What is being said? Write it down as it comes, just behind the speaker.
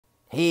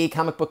Hey,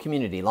 comic book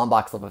community, Long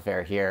Box Love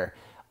Affair here.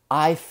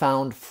 I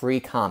found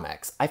free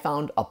comics. I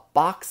found a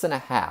box and a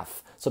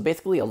half. So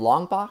basically a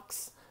long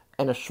box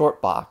and a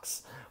short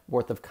box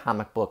worth of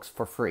comic books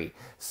for free.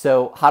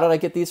 So how did I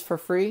get these for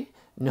free?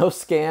 No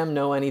scam,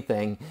 no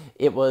anything.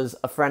 It was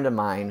a friend of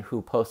mine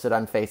who posted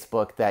on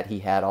Facebook that he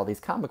had all these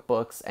comic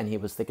books and he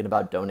was thinking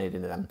about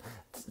donating them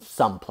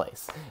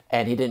someplace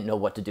and he didn't know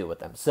what to do with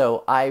them.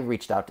 So I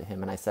reached out to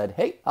him and I said,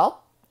 "Hey,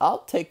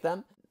 I'll take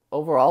them."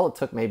 Overall, it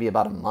took maybe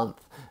about a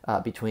month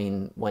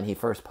between when he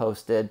first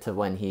posted to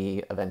when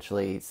he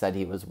eventually said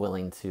he was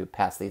willing to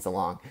pass these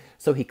along.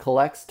 So he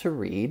collects to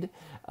read.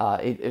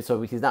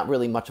 So he's not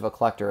really much of a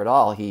collector at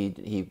all.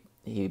 He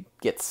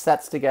gets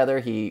sets together.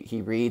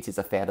 He reads. He's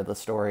a fan of the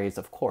stories,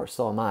 of course.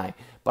 So am I.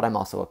 But I'm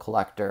also a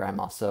collector. I'm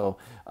also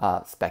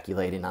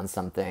speculating on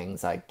some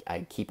things. I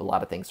keep a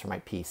lot of things for my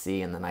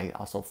PC, and then I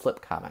also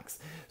flip comics.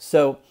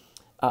 So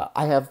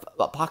I have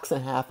a box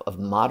and a half of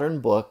modern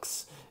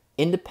books.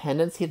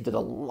 Independence, he did a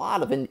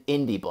lot of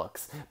indie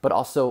books, but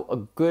also a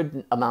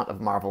good amount of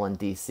Marvel and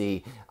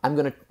DC. I'm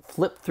going to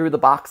flip through the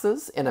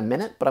boxes in a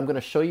minute, but I'm going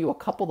to show you a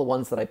couple of the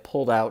ones that I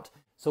pulled out.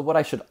 So what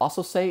I should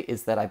also say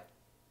is that I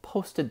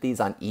posted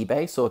these on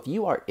eBay. So if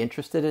you are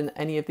interested in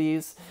any of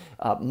these,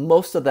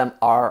 most of them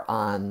are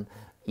on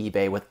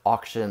eBay with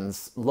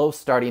auctions, low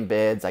starting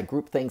bids. I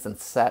group things in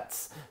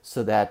sets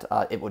so that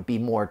it would be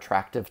more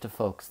attractive to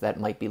folks that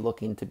might be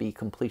looking to be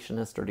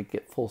completionist or to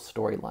get full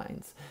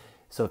storylines.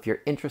 So if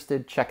you're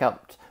interested, check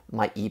out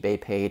my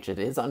eBay page. It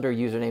is under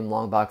username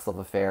Longbox Love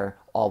Affair,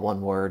 all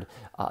one word.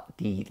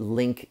 The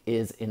link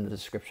is in the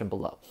description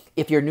below.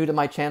 If you're new to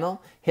my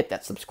channel, hit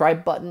that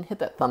subscribe button, hit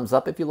that thumbs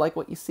up if you like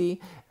what you see,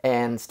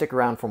 and stick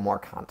around for more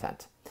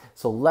content.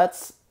 So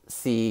let's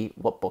see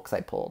what books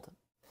I pulled.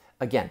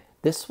 Again,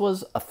 this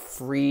was a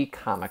free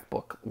comic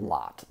book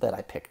lot that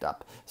I picked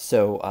up.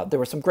 So there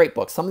were some great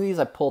books. Some of these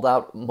I pulled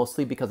out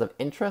mostly because of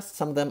interest.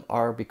 Some of them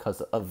are because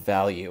of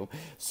value.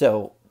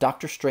 So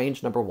Doctor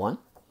Strange #1,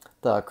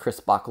 the Chris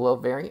Bachalo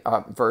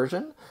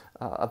version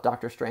of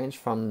Doctor Strange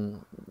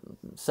from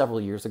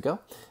several years ago.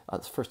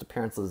 It's first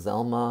appearance of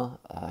Zelma.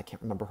 I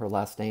can't remember her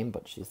last name,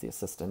 but she's the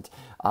assistant.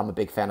 I'm a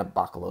big fan of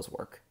Bachalo's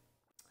work.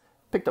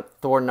 Picked up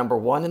Thor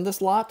 #1 in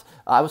this lot.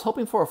 I was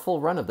hoping for a full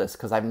run of this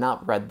because I've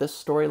not read this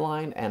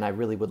storyline and I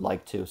really would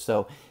like to.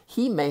 So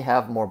he may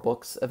have more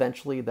books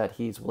eventually that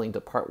he's willing to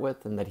part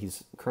with and that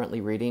he's currently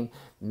reading.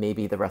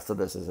 Maybe the rest of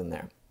this is in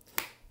there.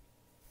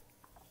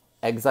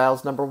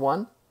 Exiles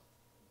 #1.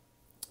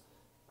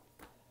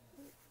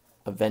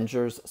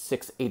 Avengers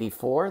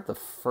 684, the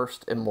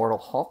first Immortal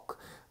Hulk.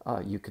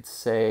 You could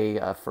say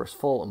first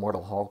full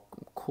Immortal Hulk,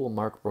 cool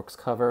Mark Brooks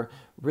cover,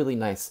 really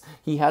nice.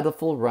 He had a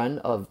full run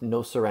of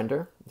No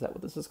Surrender. Is that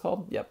what this is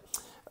called? Yep.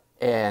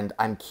 And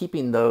I'm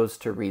keeping those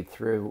to read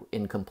through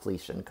in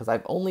completion because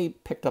I've only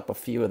picked up a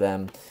few of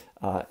them,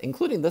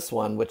 including this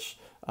one, which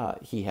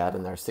he had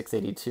in there,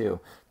 682,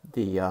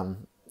 the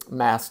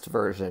masked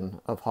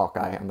version of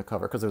Hawkeye on the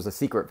cover, because there's a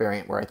secret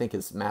variant where I think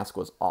his mask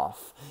was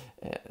off.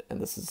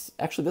 And this is,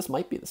 actually, this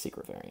might be the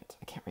secret variant.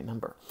 I can't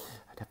remember.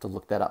 I'd have to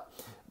look that up.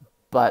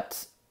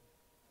 But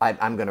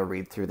I'm going to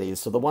read through these.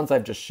 So the ones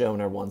I've just shown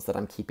are ones that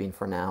I'm keeping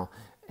for now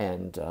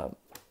and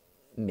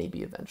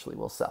maybe eventually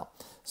will sell.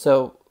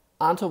 So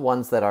on to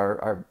ones that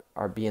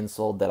are being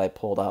sold that I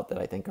pulled out that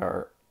I think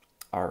are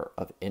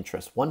of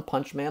interest. One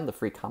Punch Man, the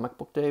free comic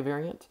book day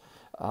variant.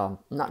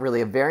 Not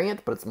really a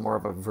variant, but it's more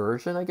of a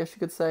version, I guess you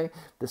could say.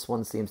 This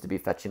one seems to be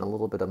fetching a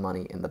little bit of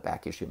money in the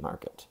back issue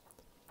market.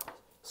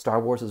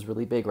 Star Wars is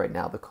really big right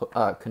now. The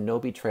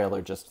Kenobi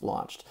trailer just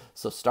launched.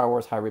 So Star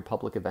Wars High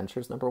Republic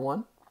Adventures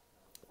 #1.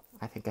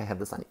 I think I have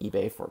this on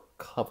eBay for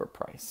cover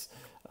price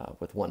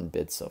with one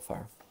bid so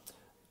far.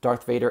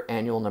 Darth Vader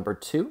Annual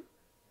 #2.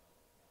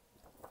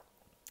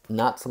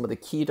 Not some of the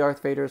key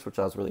Darth Vaders, which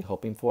I was really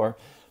hoping for.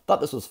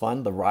 Thought this was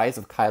fun. The Rise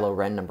of Kylo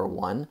Ren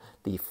 #1.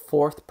 The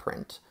 4th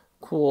print.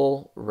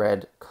 Cool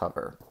red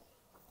cover.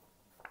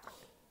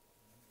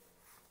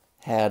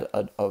 Had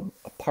a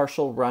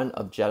partial run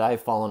of Jedi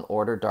Fallen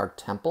Order Dark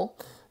Temple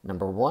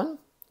 #1.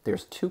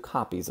 There's 2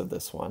 copies of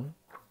this one.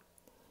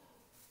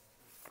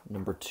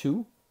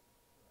 #2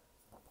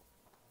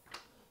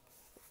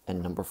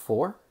 and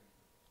 #4.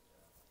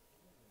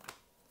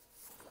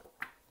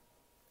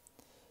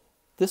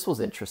 This was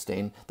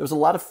interesting. There was a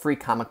lot of free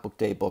comic book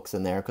day books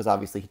in there because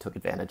obviously he took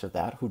advantage of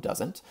that. Who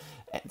doesn't?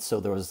 And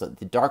so there was the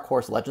Dark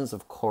Horse Legends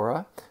of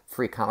Korra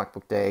free comic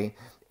book day.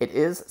 It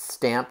is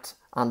stamped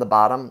on the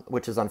bottom,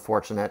 which is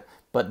unfortunate,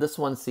 but this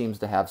one seems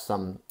to have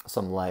some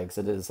legs.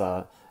 It is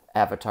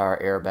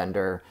Avatar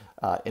Airbender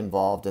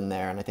involved in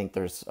there, and I think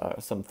there's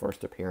some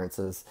first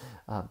appearances.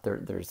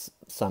 There's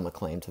some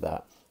acclaim to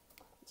that.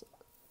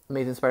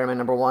 Amazing Spider-Man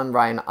 #1,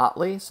 Ryan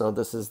Ottley. So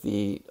this is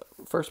the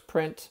first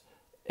print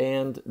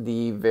and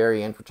the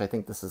variant, which I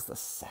think this is the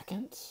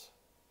second.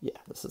 Yeah,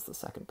 this is the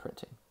second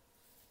printing.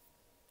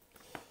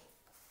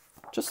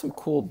 Just some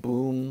cool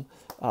Boom,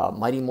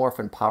 Mighty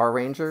Morphin Power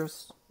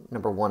Rangers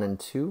 #1 and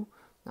 2.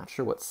 Not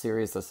sure what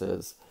series this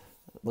is.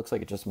 It looks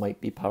like it just might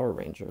be Power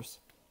Rangers.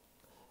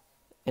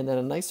 And then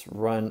a nice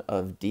run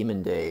of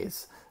Demon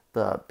Days.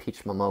 the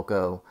Peach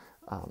Momoko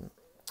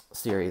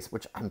series,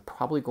 which I'm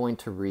probably going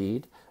to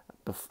read,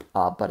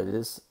 but it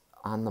is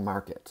on the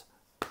market.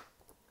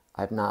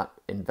 I've not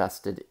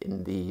invested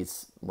in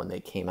these when they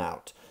came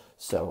out,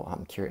 so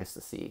I'm curious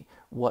to see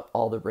what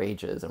all the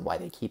rage is and why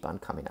they keep on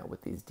coming out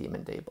with these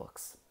Demon Day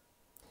books.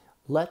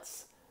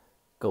 Let's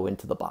go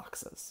into the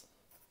boxes.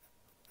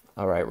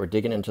 All right, we're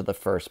digging into the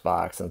first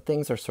box, and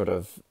things are sort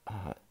of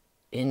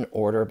in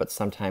order, but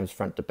sometimes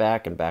front to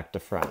back and back to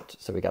front.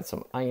 So we got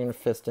some Iron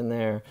Fist in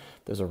there.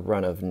 There's a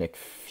run of Nick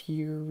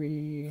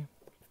Fury.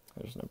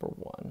 There's number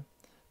 1.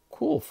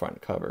 Cool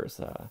front covers.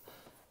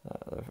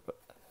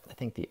 I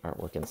think the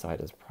artwork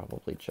inside is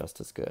probably just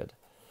as good.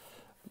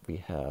 We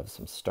have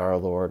some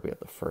Star-Lord. We have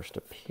the first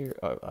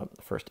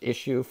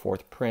issue,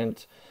 4th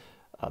print.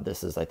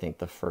 This is, I think,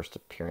 the first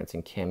appearance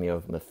and cameo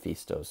of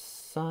Mephisto's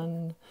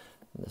son.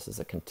 And this is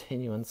a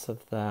continuance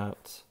of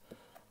that.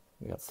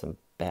 We got some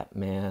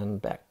Batman,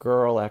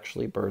 Batgirl,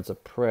 actually, Birds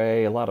of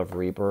Prey, a lot of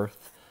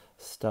Rebirth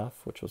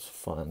stuff, which was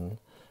fun.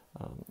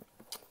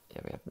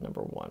 Yeah, we have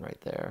number 1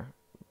 right there.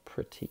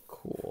 Pretty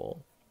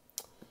cool.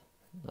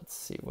 Let's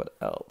see what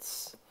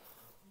else.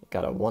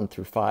 Got a 1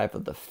 through 5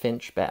 of the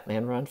Finch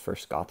Batman run,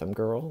 first Gotham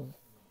Girl.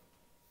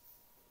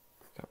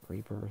 Got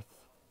Rebirth.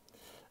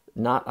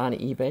 Not on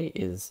eBay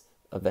is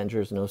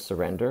Avengers No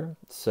Surrender.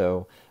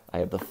 So I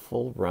have the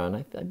full run,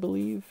 I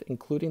believe,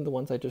 including the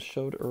ones I just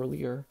showed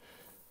earlier.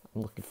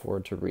 I'm looking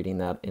forward to reading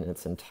that in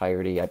its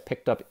entirety. I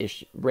picked up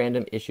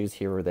random issues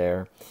here or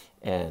there,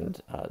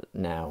 and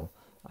now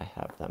I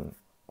have them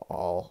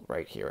all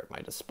right here at my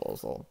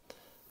disposal.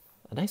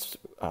 A nice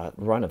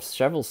run of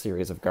several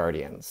series of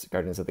Guardians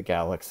of the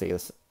Galaxy.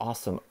 This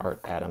awesome Art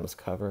Adams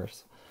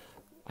covers.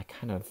 I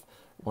kind of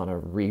want to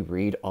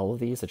reread all of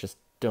these. I just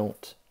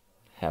don't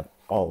have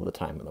all the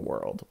time in the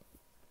world.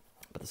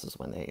 But this is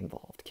when they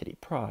involved Kitty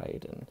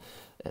Pryde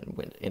and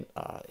went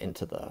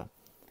into the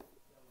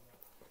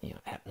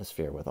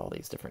atmosphere with all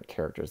these different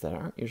characters that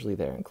aren't usually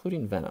there,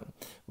 including Venom,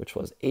 which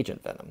was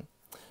Agent Venom.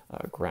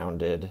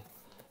 Grounded,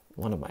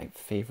 one of my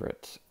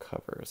favorite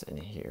covers in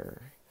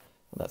here.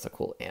 Well, that's a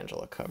cool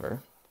Angela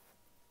cover.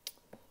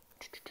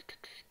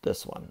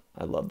 This one,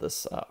 I love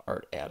this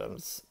Art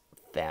Adams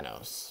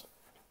Thanos.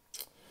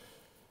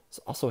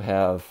 So also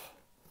have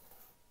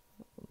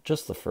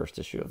just the first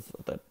issue of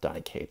the Donny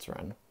Cates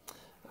run,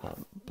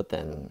 but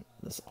then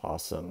this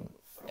awesome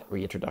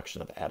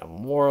reintroduction of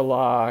Adam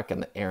Warlock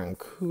and the Aaron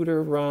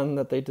Kuder run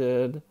that they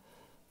did.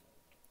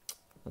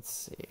 Let's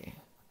see.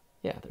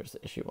 Yeah, there's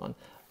issue 1.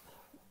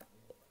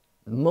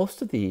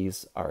 Most of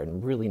these are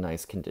in really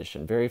nice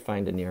condition, very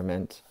fine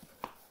denirement.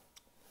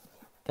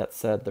 That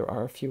said, there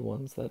are a few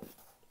ones that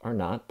are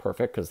not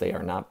perfect because they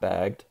are not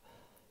bagged.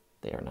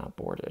 They are not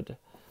boarded.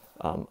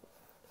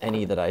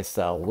 Any that I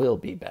sell will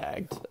be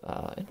bagged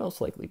and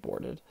most likely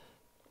boarded,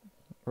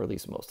 or at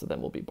least most of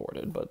them will be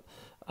boarded, but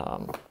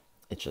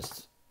it's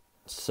just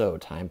so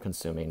time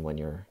consuming when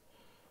you're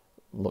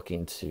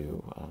looking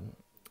to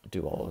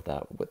do all of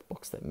that with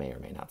books that may or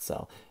may not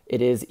sell.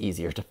 It is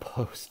easier to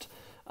post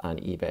on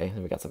eBay.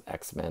 And we got some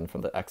X-Men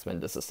from the X-Men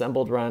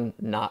Disassembled run.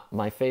 Not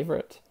my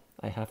favorite,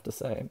 I have to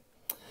say.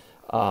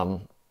 Yeah,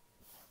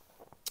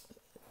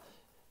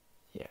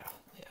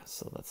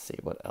 so let's see,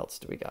 what else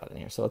do we got in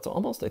here? So it's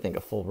almost, I think,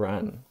 a full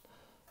run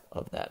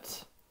of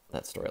that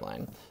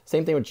storyline.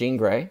 Same thing with Jean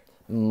Grey.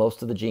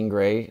 Most of the Jean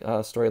Grey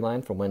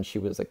storyline from when she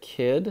was a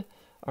kid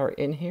are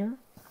in here.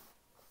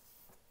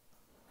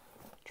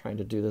 Trying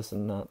to do this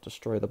and not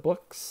destroy the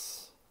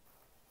books.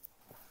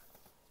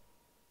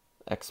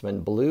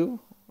 X-Men Blue,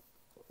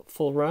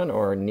 full run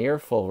or near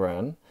full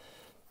run.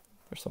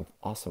 There's some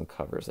awesome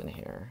covers in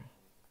here.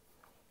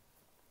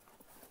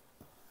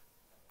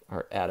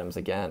 Art Adams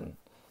again.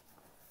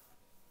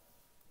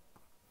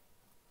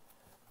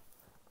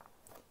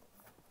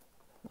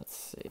 Let's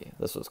see,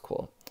 this was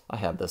cool. I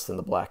have this in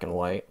the black and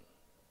white.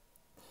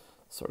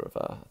 Sort of,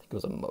 I think it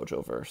was a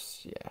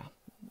Mojoverse, yeah,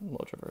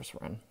 Mojoverse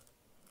run.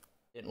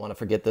 Didn't want to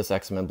forget this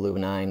X-Men Blue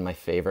 9, my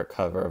favorite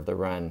cover of the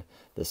run.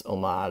 This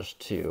homage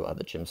to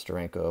the Jim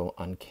Steranko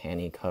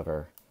Uncanny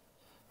cover.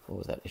 What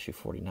was that, issue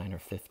 49 or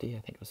 50? I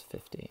think it was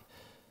 50.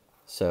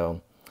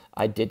 So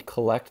I did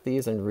collect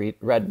these and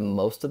read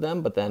most of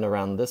them, but then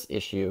around this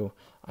issue,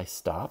 I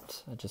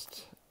stopped.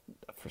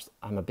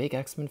 I'm a big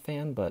X-Men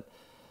fan, but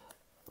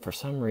for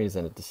some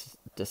reason it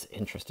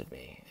disinterested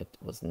me. It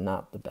was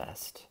not the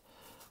best.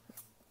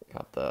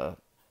 Got the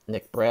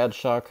Nick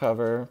Bradshaw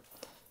cover.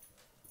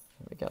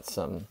 We got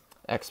some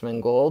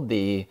X-Men Gold,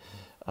 the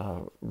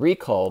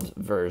recalled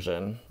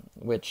version,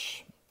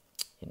 which,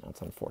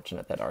 it's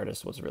unfortunate that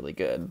artist was really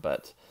good,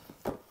 but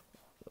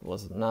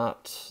was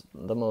not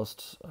the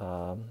most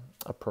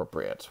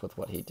appropriate with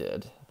what he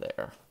did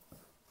there.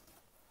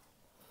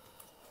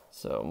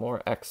 So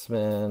more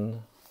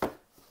X-Men,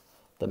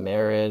 the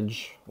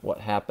marriage,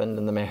 what happened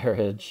in the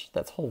marriage,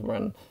 that whole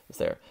run is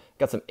there.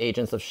 Got some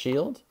Agents of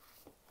S.H.I.E.L.D.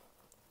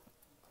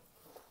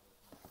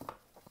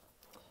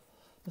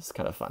 This is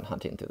kind of fun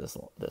hunting through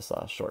this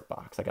short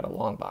box. I got a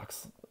long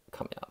box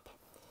coming up.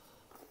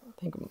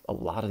 I think a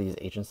lot of these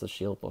Agents of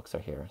S.H.I.E.L.D. books are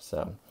here.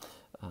 So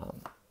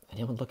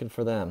Anyone looking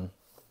for them?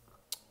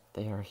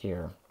 They are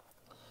here.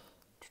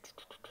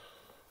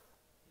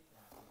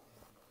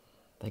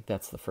 I think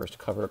that's the first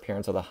cover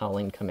appearance of the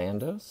Howling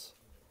Commandos.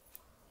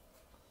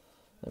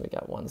 Then we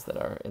got ones that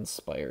are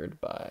inspired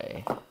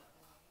by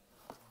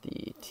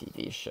the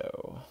TV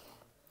show.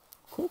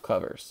 Cool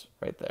covers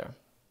right there.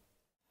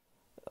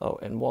 Oh,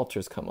 and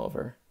Walter's come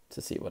over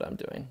to see what I'm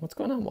doing. What's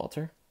going on,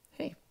 Walter?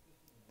 Hey,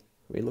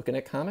 are we looking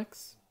at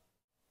comics?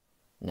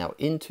 Now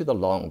into the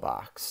long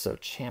box. So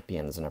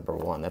Champions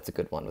 #1. That's a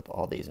good one with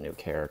all these new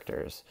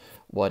characters.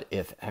 What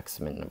If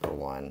X-Men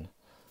 #1.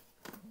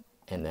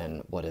 And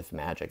then What If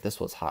Magic. This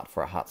was hot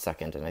for a hot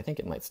second, and I think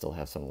it might still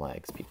have some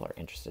legs. People are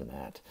interested in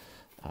that.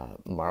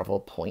 Marvel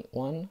Point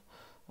One.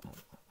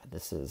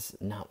 This is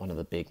not one of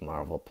the big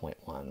Marvel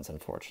Point Ones,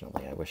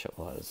 unfortunately. I wish it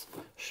was.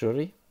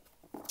 Shuri.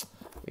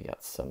 We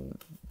got some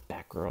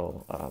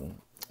Batgirl,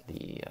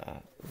 the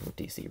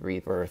DC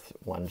Rebirth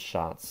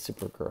one-shots,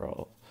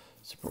 Supergirl,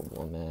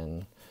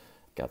 Superwoman.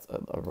 Got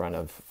a run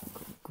of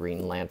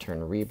Green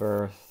Lantern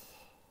Rebirth.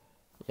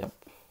 Yep.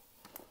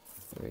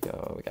 There we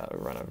go. We got a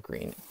run of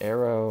Green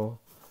Arrow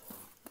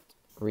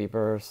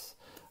Rebirth.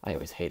 I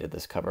always hated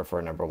this cover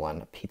for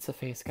 #1. Pizza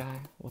Face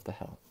guy? What the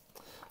hell?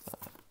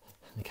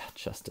 We got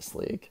Justice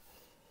League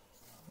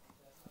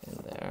in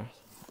there.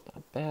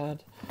 Not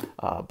bad.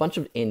 A bunch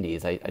of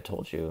indies I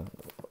told you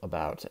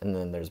about. And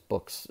then there's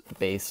books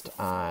based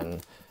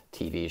on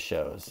TV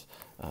shows,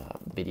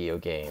 video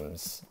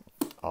games,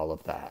 all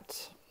of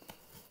that.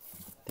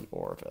 The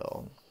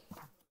Orville.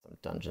 Some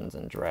Dungeons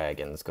and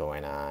Dragons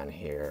going on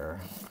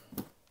here.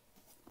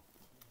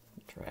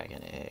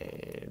 Dragon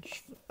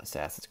Age,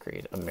 Assassin's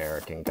Creed,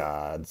 American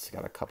Gods.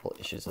 Got a couple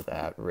issues of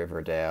that.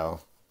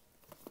 Riverdale.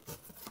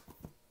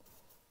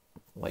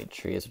 White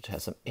Trees, which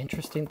has some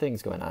interesting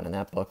things going on in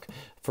that book.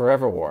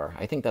 Forever War.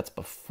 I think that's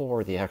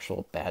before the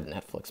actual bad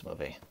Netflix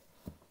movie.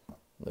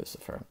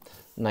 Lucifer.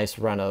 Nice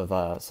run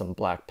of some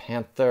Black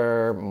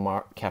Panther,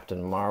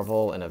 Captain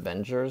Marvel, and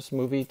Avengers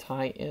movie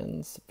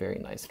tie-ins. Very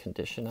nice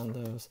condition on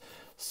those.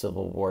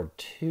 Civil War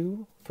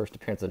 2. First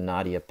appearance of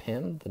Nadia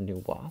Pym, the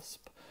new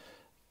Wasp.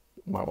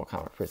 Marvel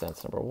Comics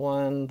presents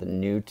 #1. The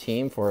new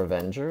team for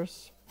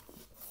Avengers.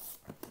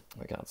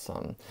 We got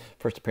some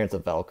first appearance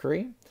of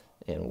Valkyrie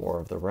in War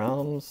of the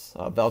Realms.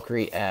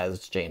 Valkyrie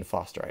as Jane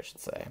Foster, I should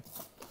say.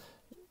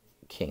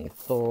 King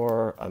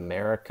Thor,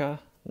 America,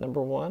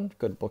 #1.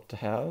 Good book to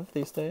have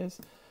these days.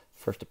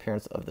 First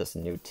appearance of this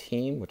new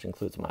team, which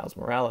includes Miles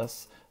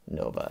Morales,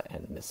 Nova,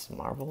 and Miss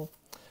Marvel.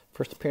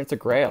 First appearance of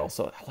Grail.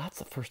 So lots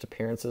of first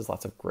appearances,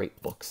 lots of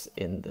great books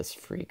in this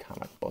free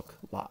comic book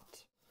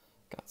lot.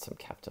 Got some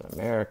Captain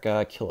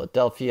America,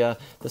 Philadelphia.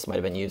 This might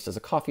have been used as a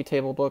coffee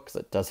table book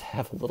because it does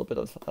have a little bit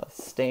of a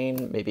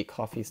stain, maybe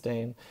coffee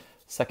stain.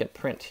 Second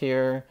print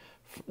here,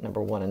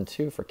 #1 and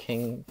 2 for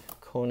King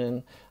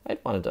Conan.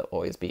 I'd wanted to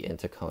always be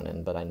into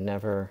Conan, but I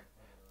never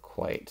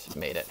quite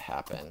made it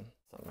happen.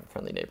 Some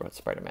Friendly Neighborhood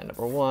Spider-Man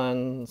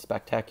 #1,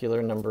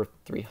 Spectacular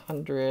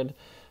 #300,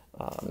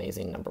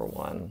 Amazing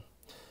 #1.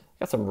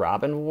 Got some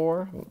Robin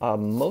War.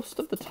 Most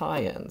of the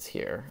tie-ins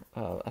here.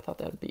 I thought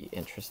that'd be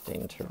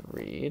interesting to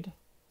read.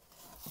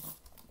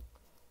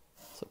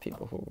 So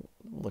people who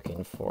are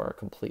looking for a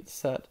complete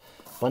set.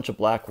 Bunch of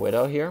Black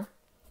Widow here.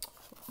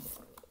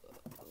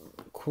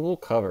 Cool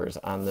covers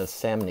on this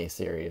Samney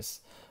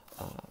series.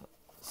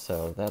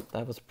 So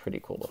that was pretty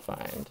cool to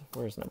find.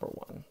 Where's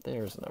 #1?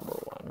 There's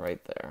 #1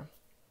 right there.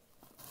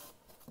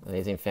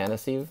 Amazing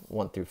Fantasy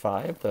 1 through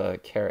 5, the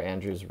Kara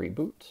Andrews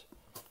reboot.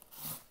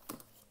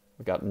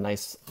 We've got a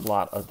nice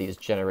lot of these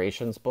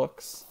Generations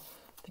books.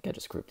 I think I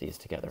just grouped these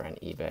together on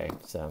eBay.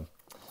 So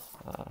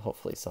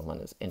hopefully someone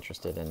is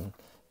interested in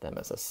them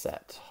as a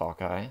set.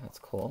 Hawkeye, that's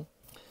cool.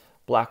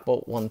 Black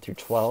Bolt 1 through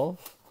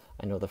 12.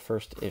 I know the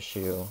first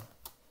issue.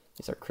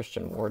 These are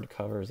Christian Ward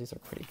covers. These are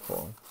pretty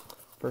cool.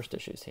 First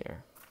issues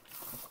here.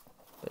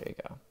 There you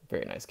go.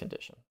 Very nice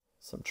condition.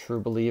 Some True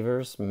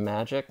Believers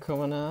magic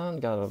going on.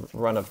 Got a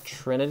run of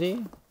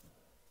Trinity.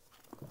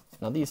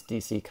 Now these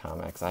DC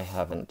comics I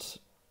haven't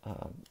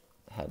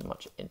had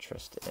much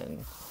interest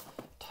in.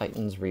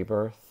 Titans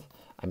Rebirth.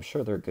 I'm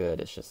sure they're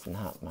good. It's just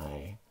not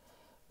my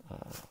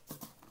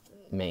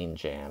main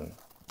jam.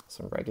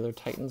 Some regular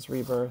Titans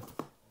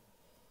Rebirth.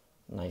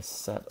 Nice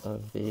set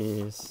of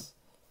these.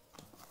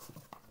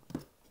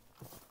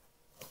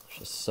 There's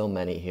just so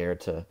many here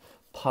to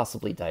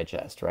possibly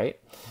digest, right?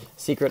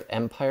 Secret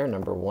Empire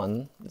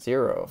 #1,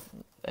 0,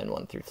 and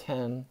 1 through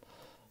 10.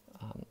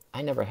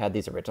 I never had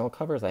these original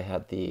covers. I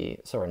had the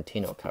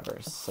Sorrentino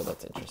covers, so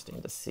that's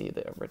interesting to see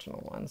the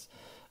original ones.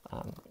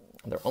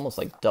 They're almost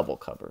like double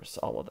covers,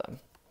 all of them.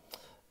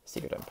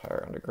 Secret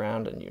Empire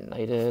Underground and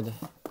United.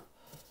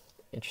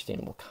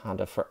 Interesting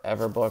Wakanda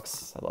Forever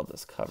books. I love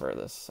this cover,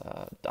 this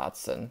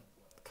Dotson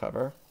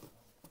cover.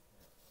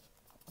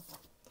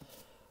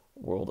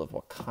 World of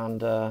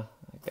Wakanda.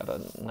 I got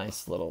a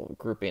nice little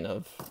grouping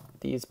of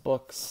these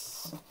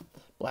books.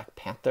 Black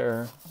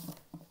Panther.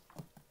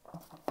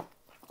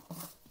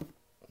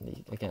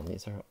 Again,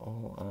 these are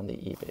all on the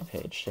eBay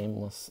page.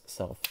 Shameless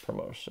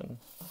self-promotion.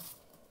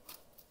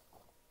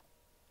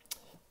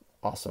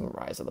 awesome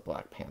Rise of the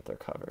Black Panther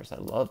covers. I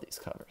love these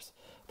covers.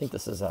 I think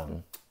this is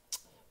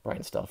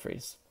Brian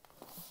Stelfreeze.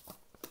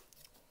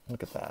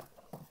 Look at that.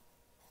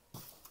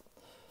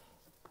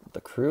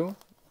 The Crew.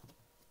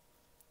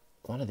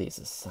 One of these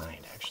is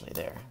signed, actually.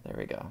 There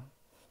we go.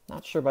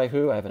 Not sure by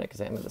who. I haven't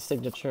examined the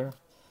signature.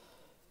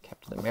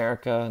 Captain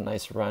America.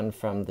 Nice run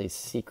from the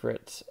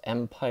Secret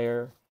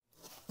Empire.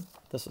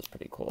 This is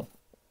pretty cool.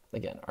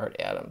 Again, Art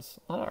Adams.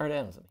 A lot of Art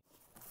Adams.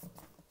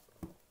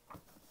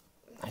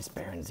 Nice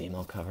Baron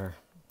Zemo cover.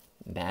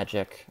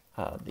 Magic.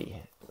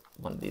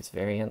 One of these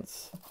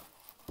variants.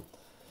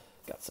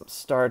 Got some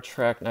Star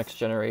Trek Next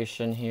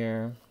Generation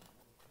here.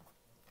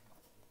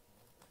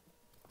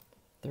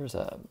 There's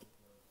a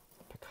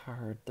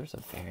Picard. There's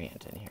a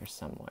variant in here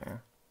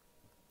somewhere.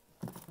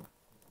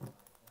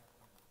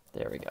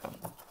 There we go.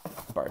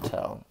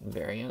 Bartel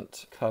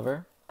variant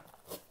cover.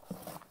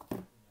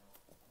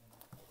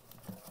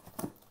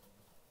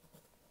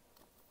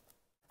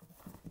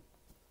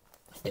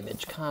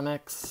 Image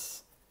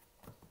Comics.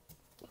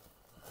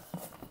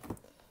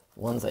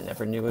 Ones I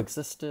never knew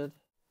existed.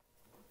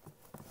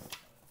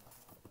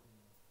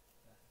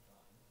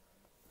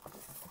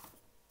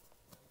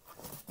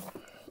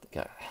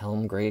 Got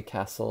Helm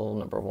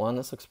Greycastle #1.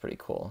 This looks pretty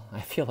cool.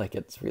 I feel like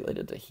it's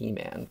related to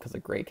He-Man because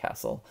of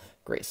Greycastle.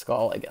 Grey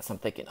Skull, I guess I'm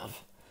thinking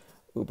of.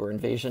 Uber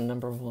Invasion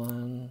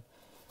 #1.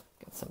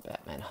 Got some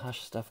Batman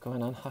Hush stuff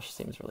going on. Hush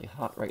seems really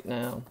hot right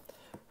now.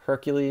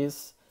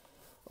 Hercules.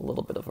 A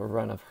little bit of a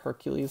run of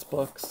Hercules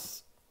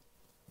books.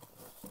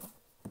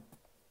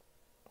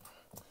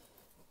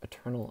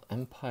 Eternal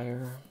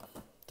Empire.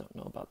 Don't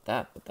know about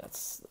that, but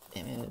that's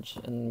Image.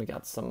 And we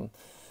got some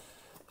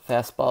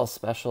Fastball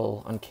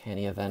Special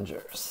Uncanny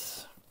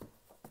Avengers,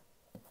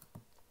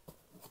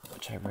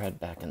 which I read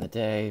back in the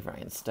day.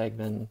 Ryan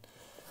Stegman,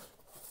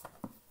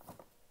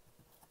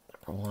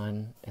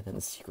 #1, and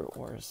then Secret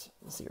Wars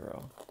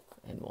 0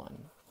 and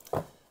 1.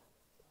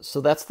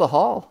 So that's the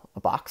haul. A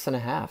box and a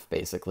half,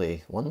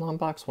 basically. One long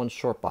box, one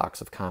short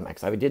box of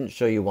comics. I didn't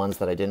show you ones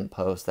that I didn't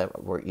post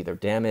that were either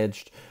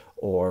damaged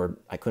or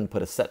I couldn't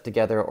put a set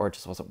together or it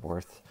just wasn't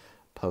worth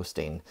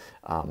posting.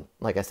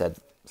 Like I said,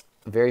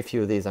 very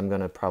few of these I'm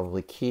going to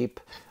probably keep.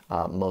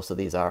 Most of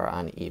these are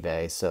on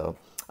eBay. So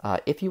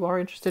if you are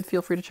interested,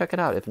 feel free to check it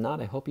out. If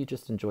not, I hope you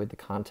just enjoyed the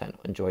content,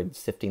 enjoyed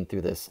sifting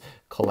through this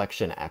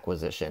collection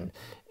acquisition.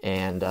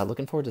 And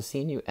looking forward to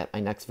seeing you at my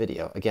next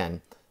video.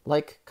 Again,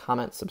 like,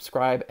 comment,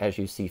 subscribe as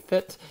you see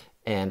fit,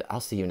 and I'll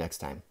see you next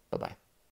time. Bye-bye.